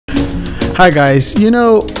Hi guys,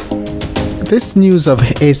 this news of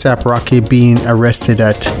ASAP Rocky being arrested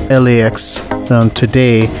at LAX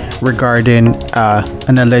today regarding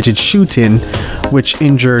an alleged shooting which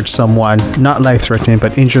injured someone, not life-threatening,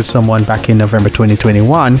 but injured someone back in November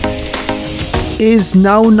 2021 is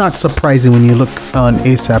now not surprising when you look on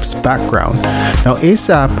ASAP's background. Now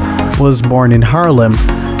ASAP was born in Harlem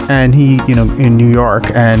and he, in New York,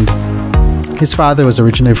 and his father was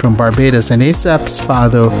originally from Barbados, and ASAP's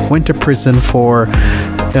father went to prison for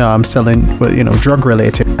selling, drug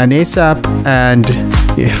related. And ASAP and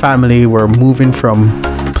his family were moving from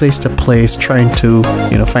place to place, trying to,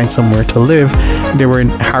 find somewhere to live. They were in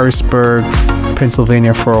Harrisburg,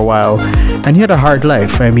 Pennsylvania for a while, and he had a hard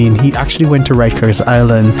life. I mean, he actually went to Rikers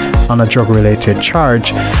Island on a drug related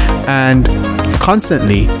charge, and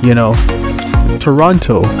constantly,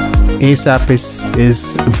 Toronto, ASAP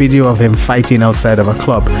is video of him fighting outside of a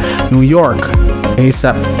club. New York,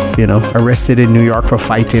 ASAP, arrested in New York for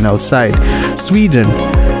fighting outside. Sweden,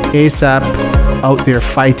 ASAP out there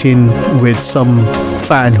fighting with some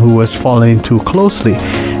fan who was following too closely,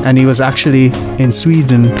 and he was actually in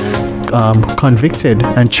Sweden convicted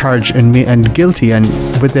and charged and guilty, and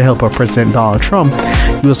with the help of President Donald Trump,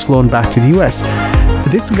 he was flown back to the US.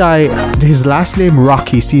 This guy, his last name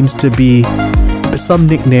Rocky seems to be some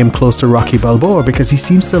nickname close to Rocky Balboa, because he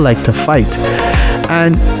seems to like to fight.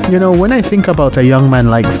 And when I think about a young man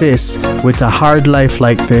like this with a hard life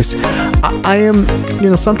like this, I am,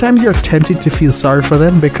 sometimes you're tempted to feel sorry for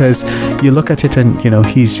them, because you look at it and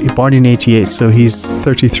he's born in 88, so he's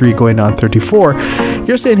 33 going on 34.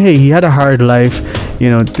 You're saying, hey, he had a hard life.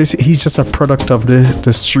 He's just a product of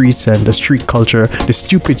the streets and the street culture, the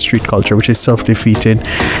stupid street culture, which is self-defeating.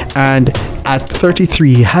 And at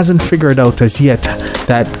 33, he hasn't figured out as yet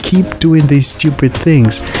that keep doing these stupid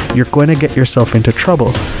things, you're going to get yourself into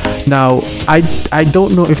trouble. Now, I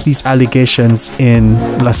don't know if these allegations in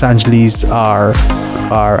Los Angeles are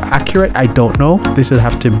accurate. I don't know. This will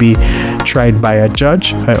have to be tried by a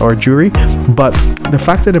judge or jury. But the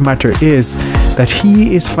fact of the matter is that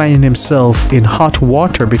he is finding himself in hot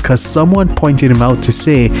water because someone pointed him out to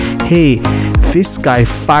say, hey, this guy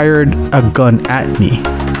fired a gun at me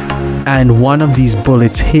and one of these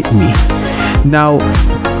bullets hit me. Now,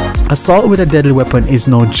 assault with a deadly weapon is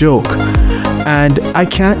no joke. And I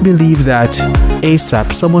can't believe that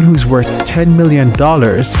ASAP, someone who's worth $10 million,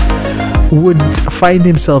 would find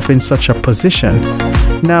himself in such a position.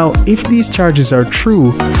 Now, if these charges are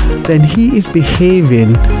true, then he is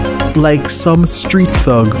behaving like some street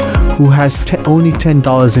thug who has only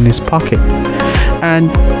 $10 in his pocket. And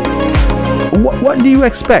what do you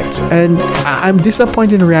expect? And I'm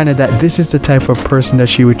disappointed in Rihanna that this is the type of person that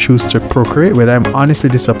she would choose to procreate with. I'm honestly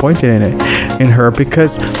disappointed in her,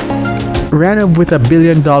 because Rihanna with $1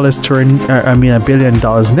 billion $1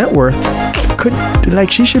 billion net worth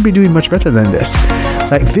she should be doing much better than this.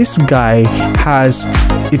 Like, this guy has,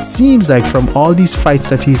 it seems like from all these fights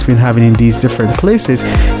that he's been having in these different places,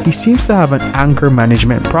 he seems to have an anger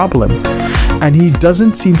management problem, and he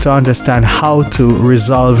doesn't seem to understand how to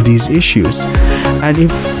resolve these issues. And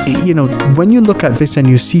if when you look at this and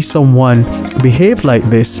you see someone behave like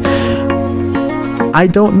this, I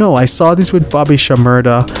don't know. I saw this with Bobby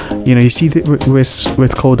Shmurda. You see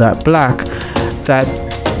with Kodak Black that,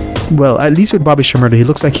 well, at least with Bobby Shmurda, he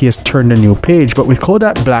looks like he has turned a new page. But with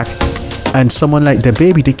Kodak Black and someone like the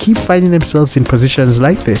baby, they keep finding themselves in positions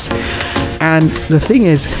like this. And the thing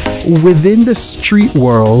is, within the street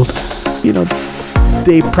world,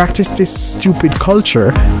 they practice this stupid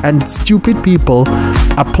culture, and stupid people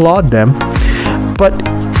applaud them. But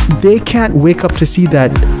they can't wake up to see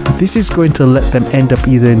that this is going to let them end up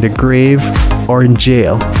either in the grave or in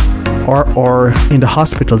jail or in the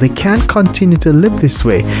hospital. They can't continue to live this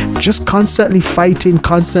way, just constantly fighting,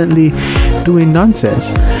 constantly doing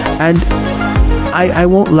nonsense. And I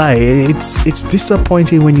won't lie, it's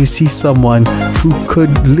disappointing when you see someone who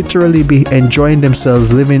could literally be enjoying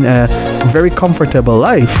themselves, living a very comfortable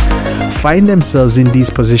life, find themselves in these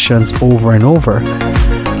positions over and over.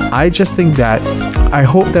 I just think that I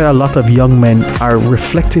hope that a lot of young men are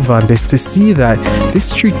reflective on this to see that this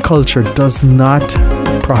street culture does not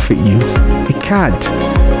profit you. It can't.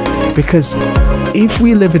 Because if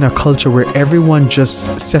we live in a culture where everyone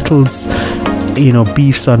just settles,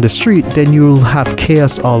 beefs on the street, then you'll have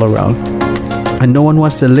chaos all around. And no one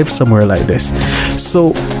wants to live somewhere like this.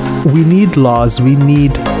 So we need laws, we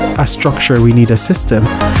need a structure, we need a system.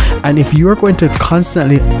 And if you're going to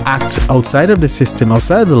constantly act outside of the system,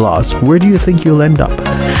 outside of the laws, where do you think you'll end up?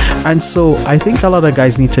 And so I think a lot of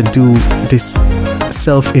guys need to do this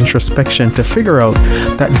self-introspection to figure out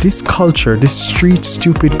that this culture, this street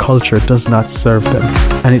stupid culture, does not serve them,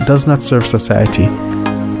 and it does not serve society.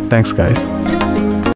 Thanks, guys.